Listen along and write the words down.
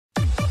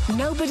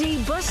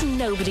Nobody but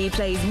nobody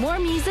plays more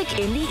music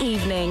in the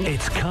evening.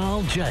 It's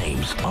Carl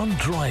James on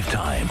Drive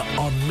Time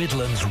on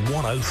Midlands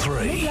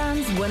 103.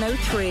 Midlands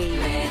 103.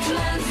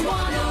 Midlands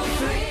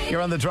 103.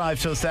 You're on the drive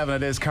till 7.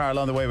 It is Carl.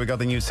 On the way, we got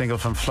the new single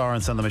from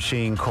Florence and the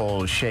Machine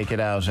called Shake It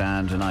Out,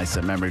 and a nice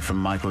memory from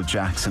Michael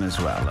Jackson as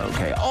well.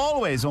 Okay,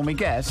 always when we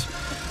get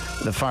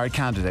the fired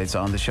candidates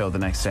on the show the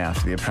next day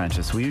after The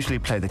Apprentice, we usually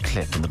play the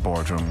clip in the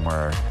boardroom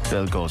where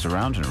Bill goes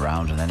around and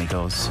around and then he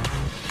goes,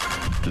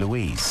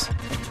 Louise,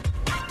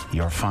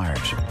 you're fired.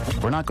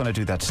 We're not going to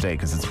do that today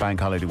because it's bank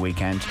holiday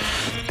weekend.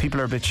 People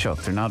are a bit shook.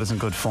 They're not as in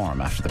good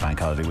form after the bank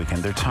holiday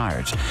weekend. They're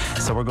tired.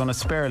 So we're going to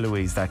spare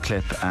Louise that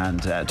clip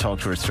and talk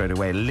to her straight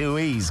away.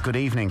 Louise, good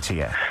evening to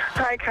you.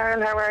 Hi,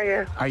 Carl. How are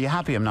you? Are you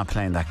happy I'm not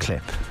playing that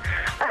clip?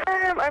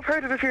 I've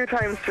heard it a few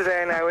times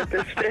today now at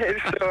this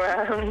stage, so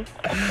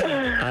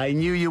I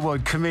knew you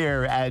would. Come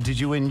here. Did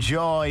you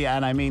enjoy,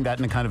 and I mean that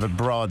in a kind of a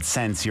broad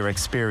sense, your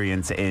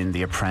experience in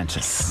The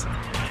Apprentice?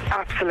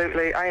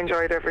 Absolutely. I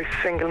enjoyed every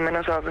single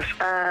minute of it.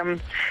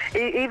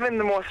 Even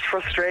the most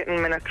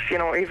frustrating minutes, you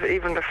know,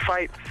 even the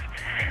fights,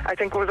 I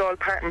think it was all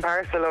part and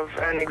parcel of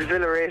an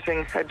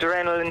exhilarating,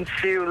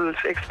 adrenaline-fueled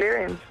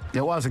experience.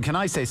 It was, and can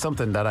I say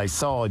something that I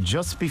saw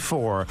just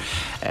before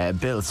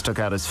Bill stuck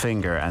out his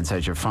finger and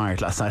said you're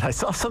fired last night? I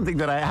saw something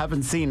that I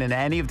haven't seen in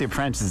any of the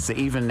Apprentices,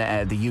 even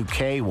the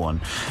UK one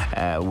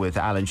with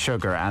Alan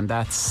Sugar, and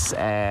that's,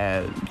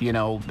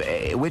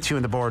 with you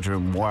in the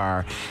boardroom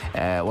were,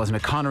 wasn't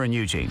it Connor and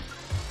Eugene?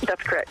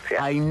 That's correct,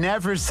 yeah. I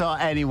never saw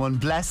anyone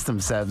bless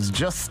themselves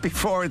just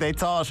before they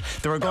thought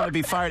they were going to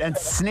be fired. And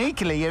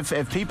sneakily,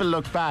 if people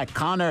look back,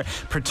 Connor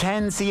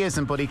pretends he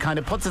isn't, but he kind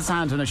of puts his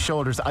hand on his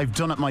shoulders. I've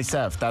done it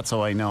myself. That's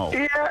how I know.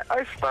 Yeah,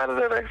 I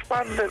spotted it.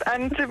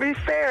 And to be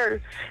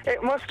fair,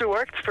 it must have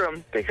worked for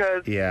him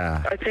because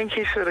I think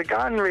he should have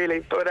gone, really.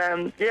 But,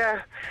 I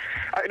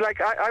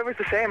was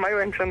the same. I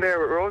went in there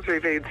with rosary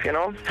beads, you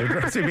know.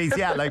 Rosary beads,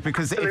 yeah,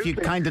 because if you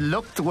kind of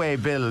look the way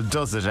Bill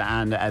does it,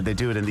 and they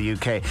do it in the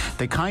UK,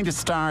 they kind of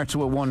start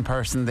with one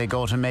person, they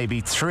go to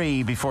maybe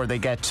three before they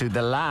get to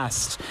the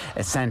last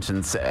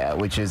sentence,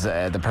 which is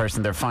the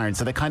person they're firing.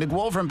 So they kind of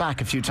go over and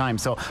back a few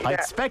times. So I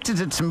expected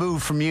it to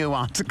move from you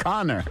on to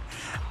Connor.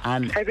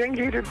 And I think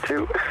he did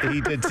too. He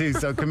did too.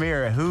 So come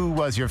here, who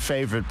was your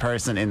favourite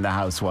person in the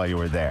house while you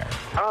were there?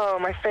 Oh,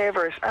 my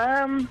favourite?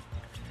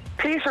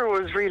 Peter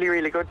was really,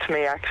 really good to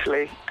me,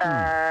 actually.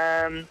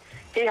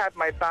 He had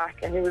my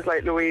back and he was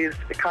like, Louise,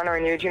 Connor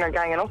and Eugene are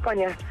ganging up on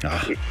you.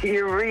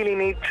 You really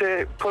need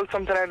to pull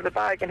something out of the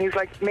bag. And he's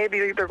like,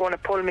 maybe they're going to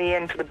pull me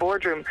into the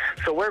boardroom,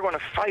 so we're going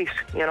to fight,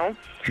 you know?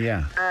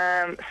 Yeah.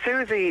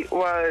 Susie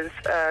was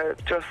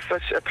just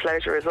such a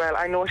pleasure as well.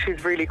 I know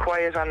she's really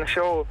quiet on the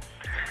show,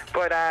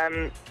 but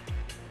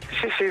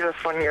she's a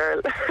fun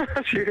girl.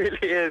 She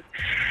really is.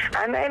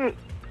 And then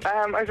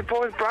I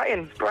suppose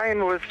Brian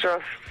was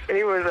just,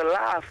 he was a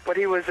laugh, but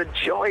he was a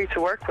joy to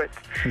work with.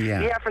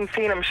 Yeah. You haven't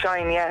seen him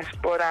shine yet,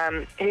 but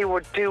he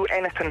would do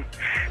anything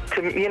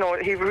to, you know,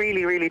 he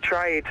really, really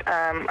tried.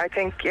 I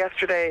think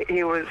yesterday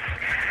he was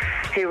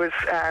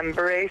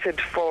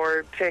berated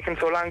for taking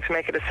so long to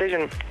make a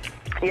decision.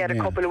 He had a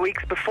couple of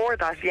weeks before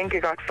that, Yinka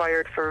got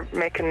fired for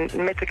making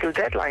mythical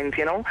deadlines,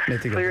 you know?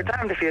 So you're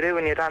damned if you do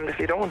and you're damned if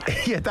you don't.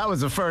 Yeah, that was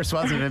the first,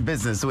 wasn't it, in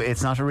business? So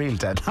it's not a real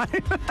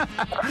deadline.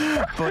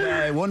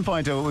 But one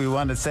point we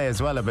want to say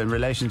as well in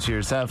relation to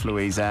yourself,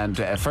 Louise, and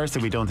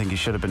firstly, we don't think you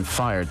should have been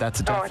fired. That's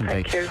a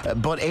definitely. Thank you.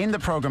 But in the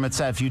programme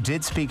itself, you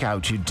did speak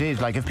out. You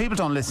did. Like, if people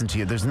don't listen to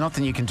you, there's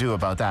nothing you can do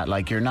about that.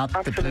 Like, you're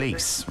not the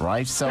police,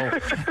 right? So,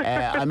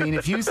 I mean,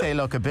 if you say,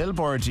 look, a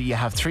billboard, you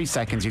have 3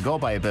 seconds, you go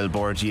by a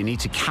billboard, you need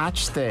to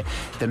catch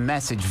the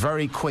message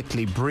very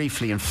quickly,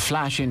 briefly, and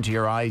flash into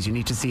your eyes. You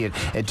need to see it.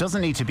 It doesn't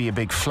need to be a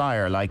big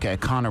flyer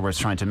like Connor was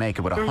trying to make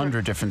it with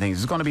 100 different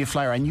things. It's going to be a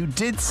flyer, and you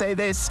did say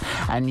this,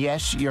 and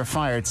yes, you're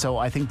fired. So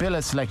I think Bill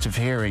has selective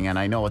hearing, and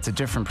I know it's a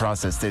different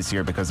process this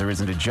year because there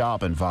isn't a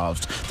job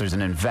involved. There's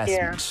an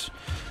investment.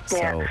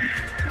 Yeah.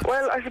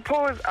 Well, I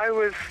suppose I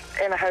was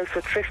in a house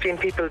with 15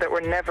 people that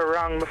were never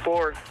wrong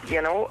before,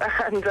 you know,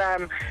 and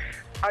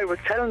I was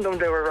telling them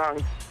they were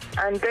wrong.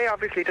 And they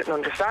obviously didn't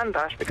understand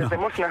that because they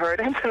mustn't have heard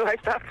anything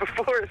like that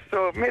before,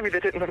 so maybe they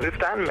didn't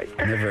understand me.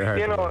 Never heard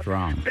it was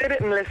wrong. They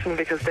didn't listen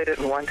because they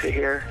didn't want to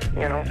hear,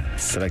 you know.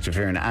 Selective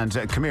hearing. And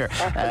come here.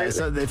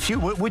 So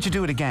would you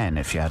do it again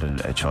if you had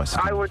a choice?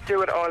 I would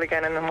do it all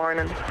again in the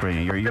morning.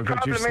 Brilliant. The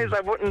problem is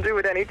I wouldn't do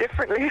it any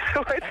differently,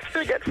 so I'd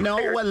still get fired. No,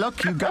 well,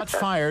 look, you got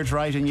fired,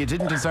 right, and you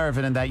didn't deserve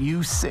it, and that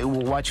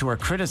what you were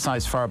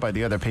criticised for by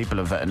the other people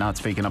of not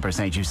speaking up or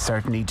saying, you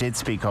certainly did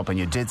speak up and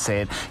you did say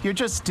it. You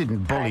just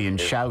didn't bully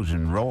and shout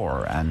and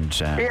roar. And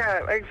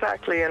yeah,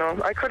 exactly, you know.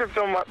 I could have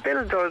done what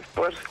Bill does,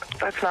 but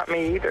that's not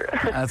me either.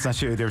 That's not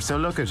you either. So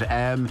look at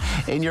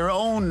in your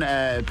own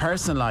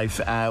personal life,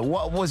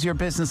 what was your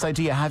business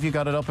idea? Have you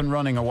got it up and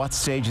running, or what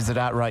stage is it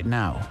at right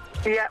now?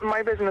 Yeah,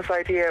 my business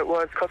idea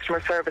was customer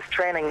service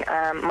training.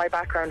 My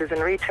background is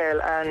in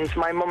retail, and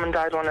my mum and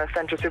dad run a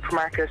central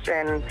supermarket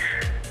in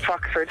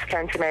Foxford,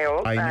 County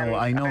Mayo.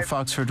 I know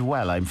Foxford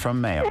well. I'm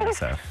from Mayo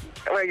myself.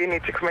 well, you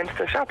need to come into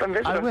the shop and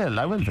visit us.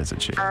 I will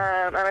visit you.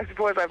 And I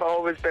suppose I've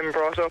always been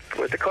brought up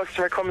with the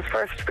customer comes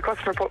first. The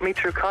customer put me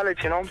through college,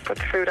 put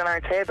the food on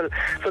our table.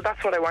 So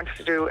that's what I wanted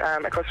to do,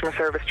 a customer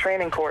service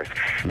training course.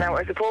 Now,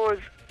 I suppose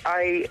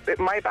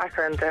my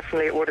background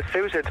definitely would have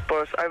suited,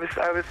 but I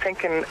was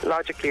thinking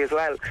logically as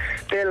well.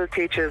 Bill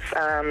teaches,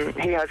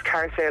 he has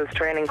car sales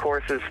training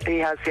courses, he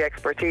has the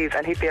expertise,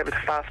 and he'd be able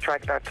to fast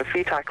track that to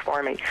FETAC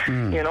for me,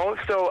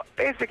 so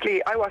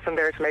basically I wasn't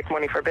there to make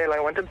money for Bill, I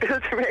wanted Bill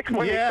to make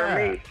money for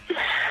me.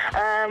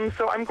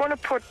 So I'm going to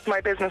put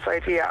my business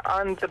idea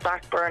on the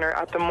back burner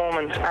at the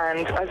moment,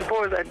 and I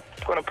suppose I'm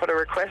going to put a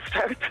request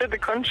out to the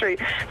country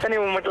if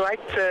anyone would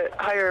like to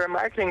hire a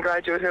marketing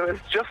graduate who has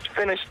just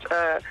finished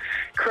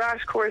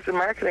crash course in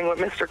marketing with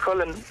Mr.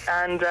 Cullen,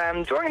 and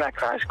during that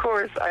crash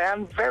course I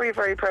am very,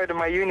 very proud of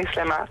my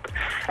Unislim app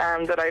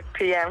that I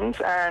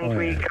PM'd, and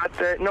we got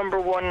the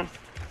 #1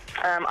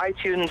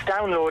 iTunes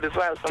download as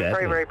well, so I'm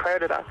very, very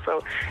proud of that.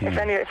 So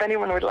if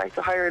anyone would like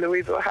to hire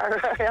Louise O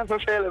Hara, I am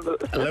available.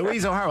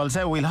 Louise O Hara, I'll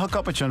say we'll hook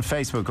up with you on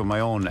Facebook on my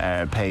own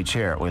page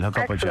here. We'll hook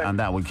up with you on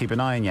that. We'll keep an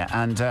eye on you,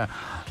 and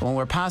when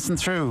we're passing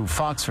through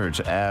Foxford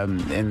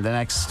in the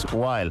next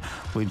while,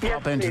 we'll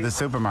pop into the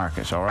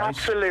supermarket, all right?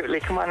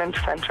 Absolutely, come on into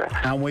Centra.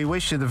 And we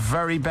wish you the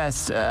very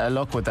best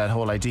luck with that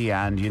whole idea,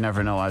 and you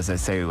never know, as I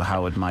say,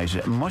 how it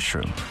might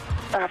mushroom.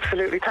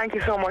 Absolutely. Thank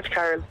you so much,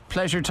 Carol.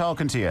 Pleasure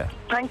talking to you.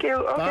 Thank you.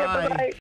 Okay, bye-bye.